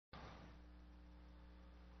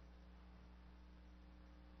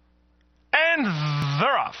and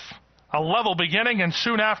they're off. A level beginning, and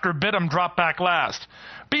soon after, Bidham dropped back last.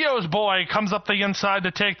 B.O.'s Boy comes up the inside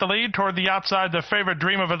to take the lead. Toward the outside, the favorite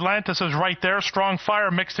Dream of Atlantis is right there. Strong Fire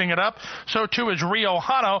mixing it up. So too is Rio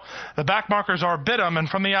Hano. The back markers are Bidham, and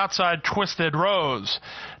from the outside, Twisted Rose.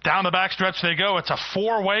 Down the backstretch they go. It's a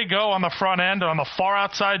four-way go on the front end. On the far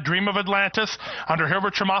outside, Dream of Atlantis. Under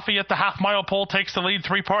Hilbert Chamafi at the half-mile pole takes the lead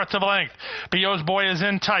 3/4 of a length. B.O.'s Boy is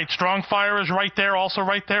in tight. Strong Fire is right there. Also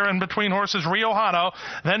right there in between horses, Rio Hano.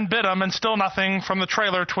 Then Bidham, and still nothing from the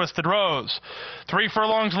trailer, Twisted Rose. 3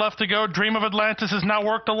 furlongs left to go. Dream of Atlantis has now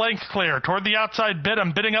worked a length clear. Toward the outside,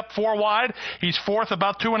 Bidham bidding up 4 wide. He's fourth,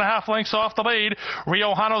 about 2.5 lengths off the lead.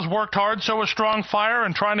 Rio Hano's worked hard, so is Strong Fire,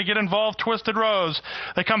 and trying to get involved, Twisted Rose.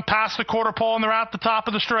 They come past the quarter pole, and they're at the top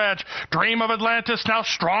of the stretch. Dream of Atlantis, now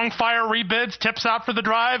Strong Fire rebids, tips out for the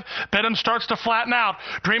drive. Bidham starts to flatten out.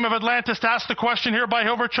 Dream of Atlantis asked the question here by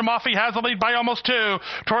Hilbert Chamafi, has the lead by almost 2.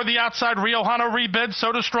 Toward the outside, Rio Hano rebids,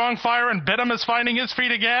 so does Strong Fire, and Bidham is finding his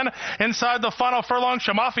feet again. Inside the final furlong,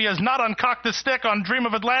 Chamafi has not uncocked the stick on Dream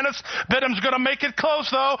of Atlantis. Bidham's going to make it close,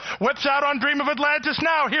 though. Whips out on Dream of Atlantis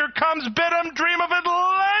now. Here comes Bidham, Dream of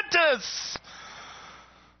Atlantis.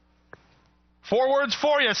 4 words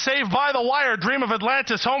for you. Saved by the wire. Dream of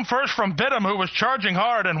Atlantis home first from Bidham, who was charging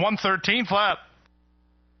hard, and 113 flat.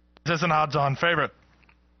 This is an odds-on favorite.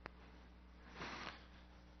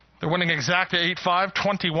 They're winning exacta 8-5,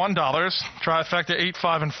 $21. Trifecta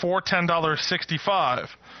 8-5 and 4, $10.65.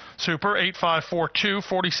 Super 8-5-4-2,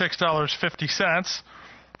 $46.50.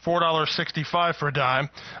 $4.65 for a dime.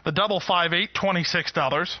 The double 5-8,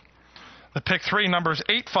 $26. The pick 3 numbers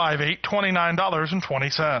 8-5-8,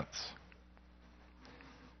 $29.20.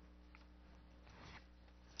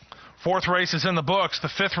 Fourth race is in the books. The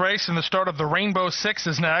 5th race and the start of the Rainbow Six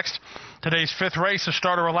is next. Today's 5th race, a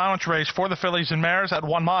starter allowance race for the fillies and mares at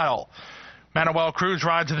 1 mile. Manuel Cruz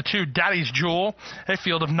rides the 2 Daddy's Jewel, a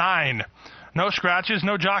field of 9. No scratches,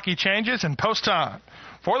 no jockey changes, and post time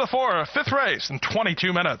for the 5th race in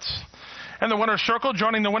 22 minutes. In the winner's circle,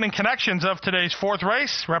 joining the winning connections of today's 4th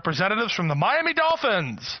race, representatives from the Miami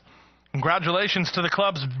Dolphins. Congratulations to the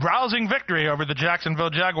club's rousing victory over the Jacksonville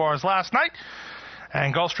Jaguars last night.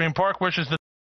 And Gulfstream Park wishes the